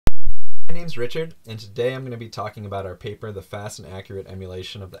My name's Richard, and today I'm going to be talking about our paper, The Fast and Accurate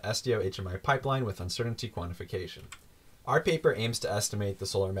Emulation of the SDO HMI Pipeline with Uncertainty Quantification. Our paper aims to estimate the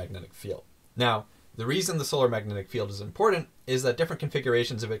solar magnetic field. Now, the reason the solar magnetic field is important is that different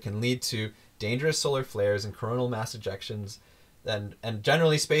configurations of it can lead to dangerous solar flares and coronal mass ejections, and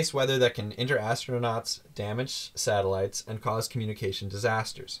generally space weather that can injure astronauts, damage satellites, and cause communication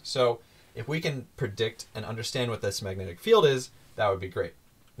disasters. So, if we can predict and understand what this magnetic field is, that would be great.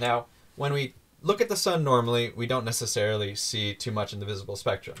 Now, when we look at the sun normally, we don't necessarily see too much in the visible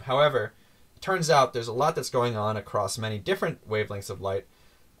spectrum. However, it turns out there's a lot that's going on across many different wavelengths of light,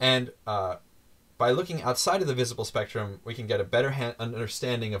 and by looking outside of the visible spectrum, we can get a better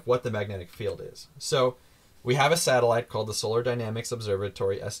understanding of what the magnetic field is. So, we have a satellite called the Solar Dynamics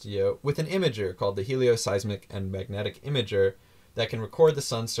Observatory, SDO, with an imager called the Helioseismic and Magnetic Imager that can record the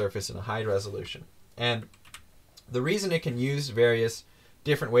sun's surface in a high resolution. And the reason it can use various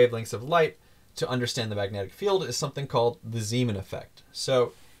different wavelengths of light to understand the magnetic field is something called the Zeeman effect.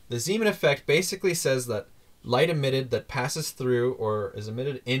 So the Zeeman effect basically says that light emitted that passes through or is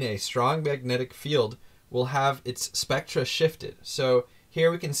emitted in a strong magnetic field will have its spectra shifted. So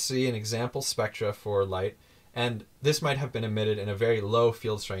here we can see an example spectra for light, and this might have been emitted in a very low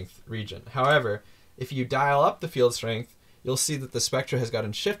field strength region. However, if you dial up the field strength, you'll see that the spectra has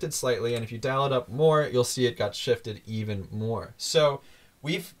gotten shifted slightly, and if you dial it up more, you'll see it got shifted even more. So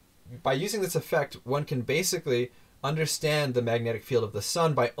by using this effect, one can basically understand the magnetic field of the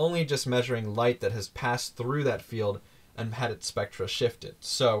sun by only just measuring light that has passed through that field and had its spectra shifted.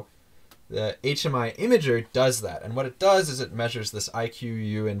 So the HMI imager does that, and what it does is it measures this IQ,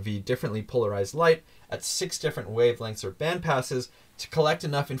 U, and V differently polarized light at 6 different wavelengths or band passes to collect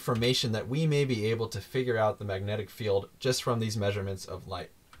enough information that we may be able to figure out the magnetic field just from these measurements of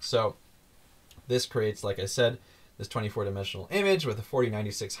light. So this creates, like I said, this 24-dimensional image with a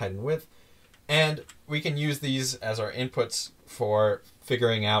 4096 height and width, and we can use these as our inputs for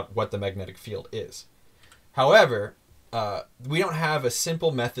figuring out what the magnetic field is. However, we don't have a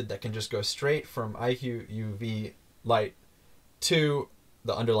simple method that can just go straight from IQ UV light to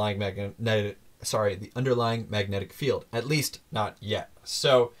the underlying magnetic field, at least not yet.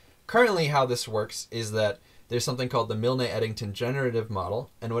 So currently how this works is that there's something called the Milne-Eddington generative model,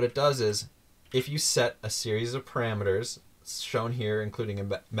 and what it does is if you set a series of parameters, shown here including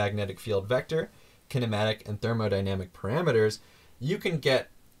a magnetic field vector, kinematic and thermodynamic parameters, you can get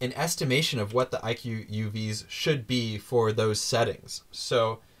an estimation of what the IQ UVs should be for those settings.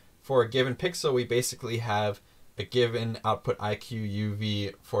 So for a given pixel, we basically have a given output IQ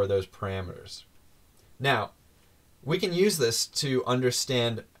UV for those parameters. Now, we can use this to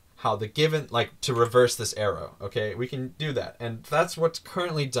understand how the given, to reverse this arrow, okay? We can do that, and that's what's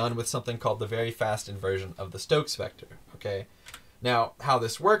currently done with something called the very fast inversion of the Stokes vector, okay? Now, how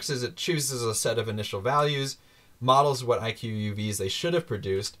this works is it chooses a set of initial values, models what IQ UVs they should have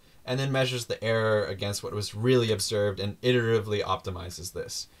produced, and then measures the error against what was really observed and iteratively optimizes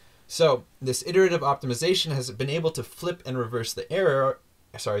this. So this iterative optimization has been able to flip and reverse the arrow,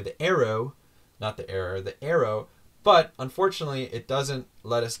 but unfortunately it doesn't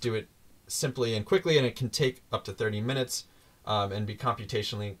let us do it simply and quickly, and it can take up to 30 minutes and be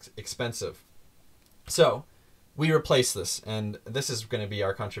computationally expensive. So we replace this, and this is going to be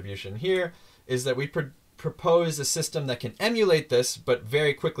our contribution here, is that we propose a system that can emulate this, but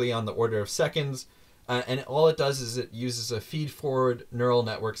very quickly on the order of seconds. And all it does is it uses a feed-forward neural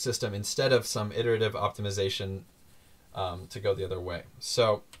network system instead of some iterative optimization to go the other way.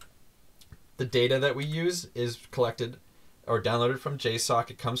 So the data that we use is collected or downloaded from JSOC.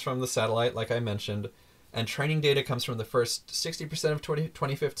 It comes from the satellite, like I mentioned. And training data comes from the first 60% of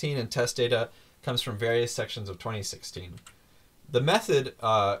 2015, and test data comes from various sections of 2016. The method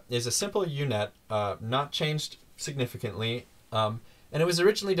is a simple UNet, not changed significantly, and it was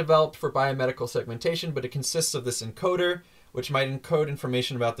originally developed for biomedical segmentation, but it consists of this encoder, which might encode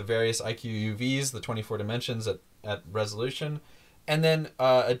information about the various IQ UVs, the 24 dimensions at resolution, and then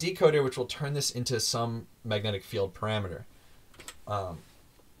a decoder which will turn this into some magnetic field parameter.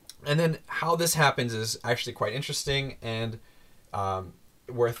 And then how this happens is actually quite interesting and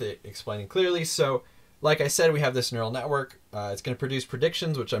worth it explaining clearly. So, like I said, we have this neural network. It's going to produce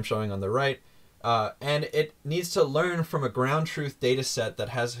predictions, which I'm showing on the right. And it needs to learn from a ground truth data set that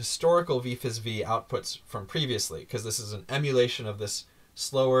has historical VFIS-V outputs from previously, because this is an emulation of this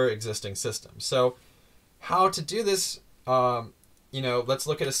slower existing system. So how to do this, let's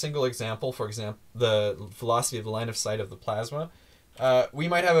look at a single example. For example, the velocity of the line of sight of the plasma. We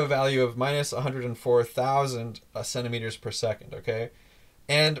might have a value of minus 104,000 centimeters per second, okay?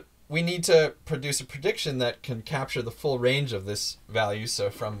 And we need to produce a prediction that can capture the full range of this value, so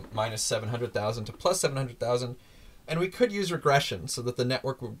from minus 700,000 to plus 700,000. And we could use regression so that the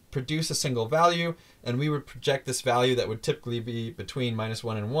network would produce a single value, and we would project this value that would typically be between minus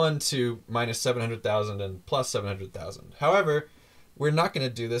 1 and 1 to minus 700,000 and plus 700,000. However, we're not going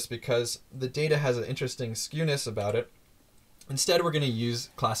to do this because the data has an interesting skewness about it. Instead, we're going to use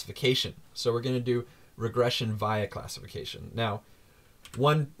classification. So we're going to do regression via classification. Now,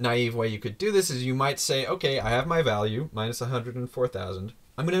 one naive way you could do this is you might say, okay, I have my value, minus 104,000.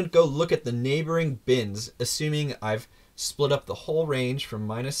 I'm going to go look at the neighboring bins, assuming I've split up the whole range from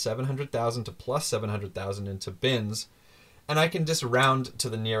minus 700,000 to plus 700,000 into bins, and I can just round to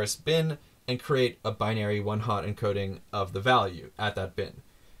the nearest bin and create a binary one-hot encoding of the value at that bin.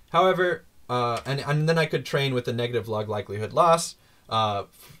 However, and then I could train with the negative log likelihood loss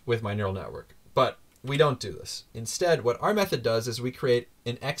with my neural network. But we don't do this. Instead, what our method does is we create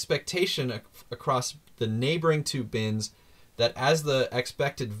an expectation across the neighboring two bins that as the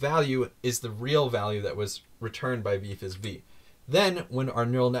expected value is the real value that was returned by v phys v. Then, when our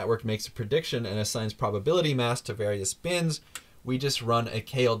neural network makes a prediction and assigns probability mass to various bins, we just run a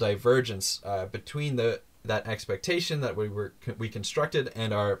KL divergence between that expectation that we constructed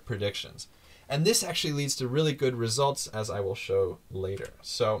and our predictions. And this actually leads to really good results, as I will show later.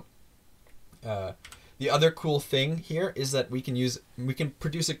 So the other cool thing here is that we can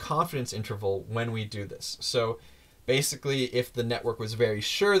produce a confidence interval when we do this. So basically, if the network was very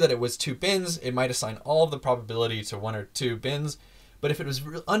sure that it was 2 bins, it might assign all of the probability to 1 or 2 bins. But if it was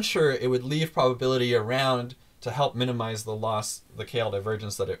unsure, it would leave probability around to help minimize the loss, the KL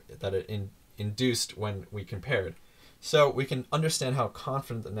divergence that it induced when we compared. So we can understand how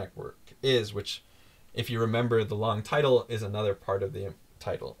confident the network is, which, if you remember, the long title is another part of the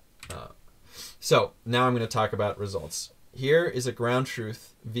title. So now I'm going to talk about results. Here is a ground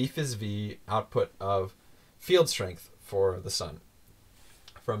truth v phys v output of field strength for the sun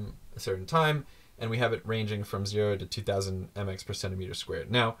from a certain time, and we have it ranging from 0 to 2000 mx per centimeter squared.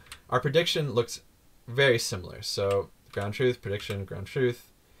 Now, our prediction looks very similar. So ground truth, prediction, ground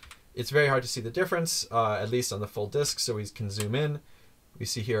truth. It's very hard to see the difference, at least on the full disk, so we can zoom in. We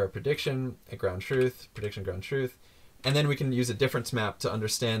see here our prediction, a ground truth, prediction, ground truth. And then we can use a difference map to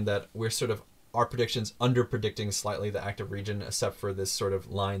understand that we're sort of, our predictions under-predicting slightly the active region, except for this sort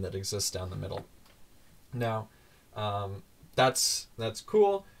of line that exists down the middle. Now, that's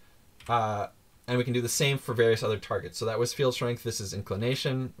cool. And we can do the same for various other targets. So that was field strength. This is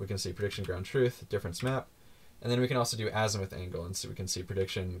inclination. We can see prediction, ground truth, difference map. And then we can also do azimuth angle. And so we can see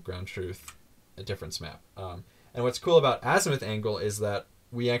prediction, ground truth, a difference map. And what's cool about azimuth angle is that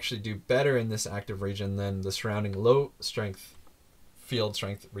we actually do better in this active region than the surrounding low strength field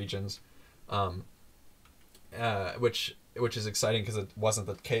strength regions, which is exciting because it wasn't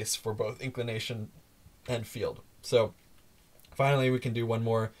the case for both inclination and field. So finally, we can do one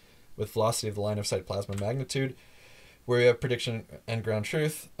more with velocity of the line of sight plasma magnitude, where we have prediction and ground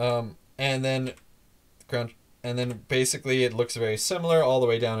truth, and then basically it looks very similar all the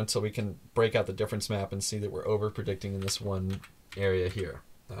way down until we can break out the difference map and see that we're over predicting in this one area here.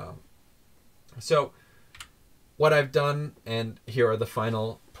 So what I've done, and here are the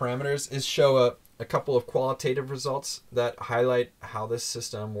final parameters, is show a couple of qualitative results that highlight how this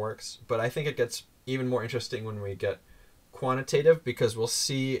system works. But I think it gets even more interesting when we get quantitative, because we'll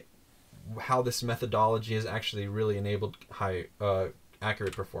see how this methodology has actually really enabled high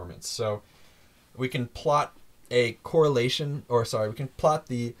accurate performance. So we can plot a correlation, or sorry, we can plot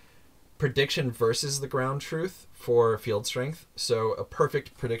the prediction versus the ground truth for field strength. So a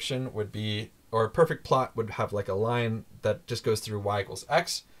perfect prediction would be, or a perfect plot would have like a line that just goes through y equals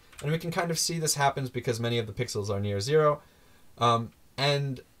x. And we can kind of see this happens because many of the pixels are near 0.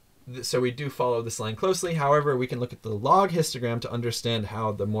 So we do follow this line closely. However, we can look at the log histogram to understand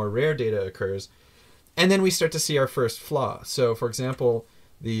how the more rare data occurs. And then we start to see our first flaw. So for example,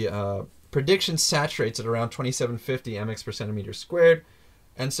 the prediction saturates at around 2750 mx per centimeter squared.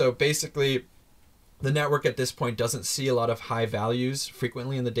 And so basically, the network at this point doesn't see a lot of high values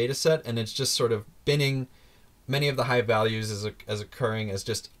frequently in the data set, and it's just sort of binning many of the high values as occurring as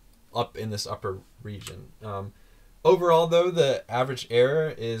just up in this upper region. Overall, though, the average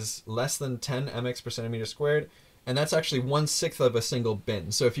error is less than 10 mx per centimeter squared, and that's actually 1/6 of a single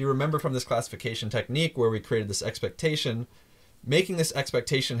bin. So if you remember from this classification technique where we created this expectation, making this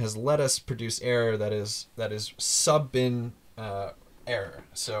expectation has let us produce error that is sub-bin error.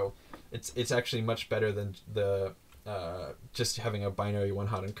 So it's actually much better than the just having a binary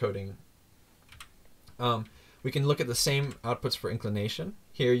one-hot encoding. We can look at the same outputs for inclination.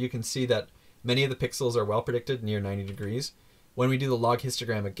 Here you can see that many of the pixels are well predicted, near 90 degrees. when we do the log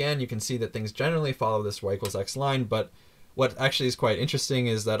histogram again, you can see that things generally follow this y equals x line, but what actually is quite interesting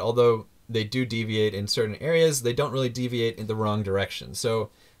is that although they do deviate in certain areas, they don't really deviate in the wrong direction. So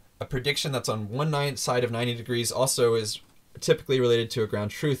a prediction that's on one side of 90 degrees also is typically related to a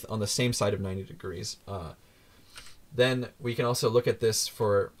ground truth on the same side of 90 degrees. Then we can also look at this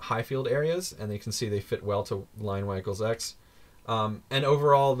for high field areas, and you can see they fit well to line y equals x. And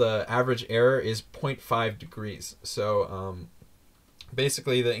overall, the average error is 0.5 degrees. So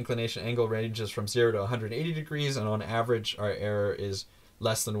basically, the inclination angle ranges from 0 to 180 degrees, and on average, our error is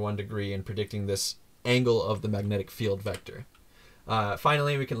less than 1 degree in predicting this angle of the magnetic field vector.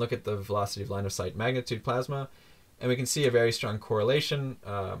 Finally, we can look at the velocity of line of sight magnitude plasma, and we can see a very strong correlation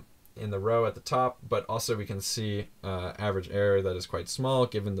in the row at the top, but also we can see average error that is quite small,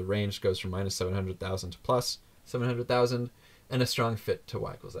 given the range goes from minus 700,000 to plus 700,000, and a strong fit to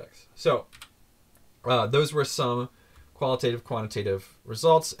y equals x. So those were some qualitative, quantitative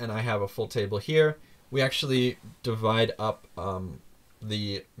results, and I have a full table here. We actually divide up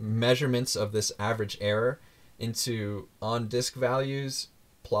the measurements of this average error into on-disk values,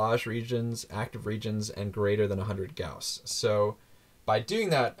 plage regions, active regions, and greater than 100 Gauss. So by doing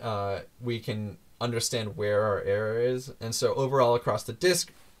that, we can understand where our error is. And so overall across the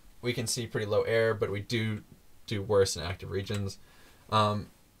disk, we can see pretty low error, but we do worse in active regions.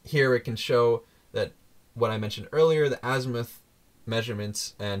 Here it can show that what I mentioned earlier, the azimuth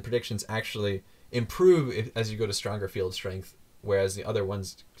measurements and predictions actually improve as you go to stronger field strength, whereas the other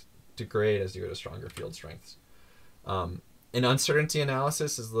ones degrade as you go to stronger field strengths. An uncertainty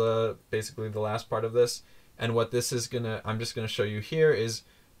analysis is basically the last part of this, and what this is I'm just gonna show you here is,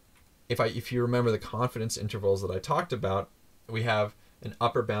 if you remember the confidence intervals that I talked about, we have an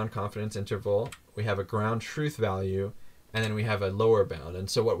upper bound confidence interval, we have a ground truth value, and then we have a lower bound. And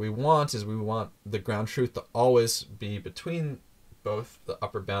so what we want is we want the ground truth to always be between both the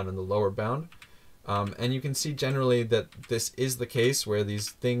upper bound and the lower bound. And you can see generally that this is the case where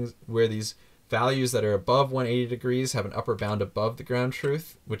these values that are above 180 degrees have an upper bound above the ground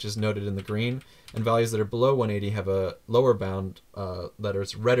truth, which is noted in the green, and values that are below 180 have a lower bound that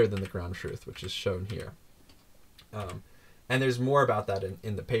is redder than the ground truth, which is shown here. And there's more about that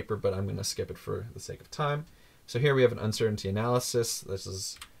in the paper, but I'm going to skip it for the sake of time. So here we have an uncertainty analysis. This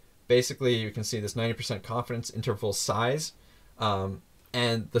is basically, you can see this 90% confidence interval size.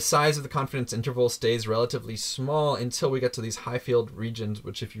 And the size of the confidence interval stays relatively small until we get to these high field regions,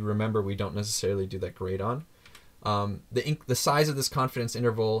 which, if you remember, we don't necessarily do that great on. The size of this confidence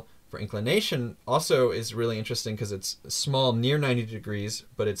interval for inclination also is really interesting because it's small near 90 degrees,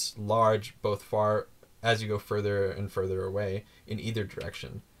 but it's large both far as you go further and further away in either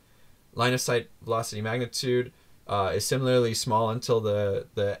direction. Line of sight velocity magnitude is similarly small until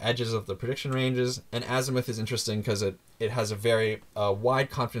the edges of the prediction ranges, and azimuth is interesting because it has a very wide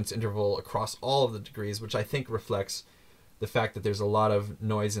confidence interval across all of the degrees, which I think reflects the fact that there's a lot of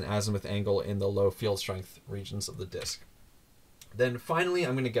noise and azimuth angle in the low field strength regions of the disk. Then finally,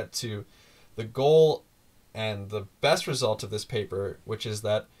 I'm going to get to the goal and the best result of this paper, which is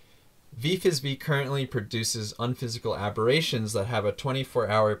that VPhysV currently produces unphysical aberrations that have a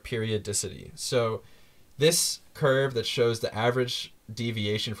 24-hour periodicity. So this curve that shows the average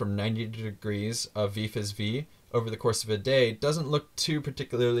deviation from 90 degrees of VPhysV over the course of a day doesn't look too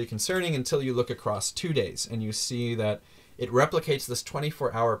particularly concerning until you look across 2 days, and you see that it replicates this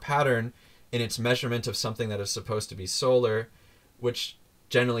 24-hour pattern in its measurement of something that is supposed to be solar, which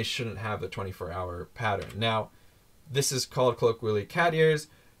generally shouldn't have the 24-hour pattern. Now, this is called colloquially cat ears,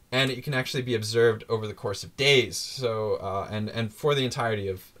 and it can actually be observed over the course of days, so and for the entirety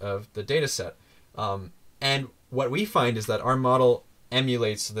of the data set. And what we find is that our model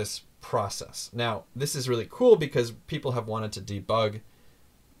emulates this process. Now, this is really cool because people have wanted to debug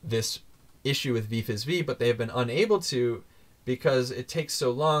this issue with VPhysV, but they have been unable to because it takes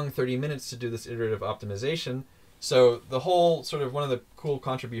so long, 30 minutes, to do this iterative optimization. So the whole one of the cool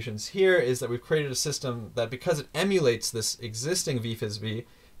contributions here is that we've created a system that, because it emulates this existing VPhysV,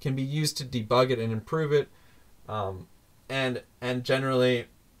 can be used to debug it and improve it, and generally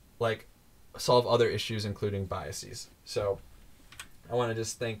solve other issues, including biases. So I want to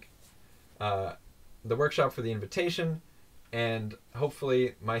just thank the workshop for the invitation, and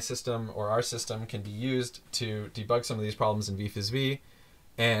hopefully my system or our system can be used to debug some of these problems in VPhysV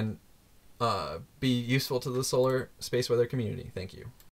and be useful to the solar space weather community. Thank you.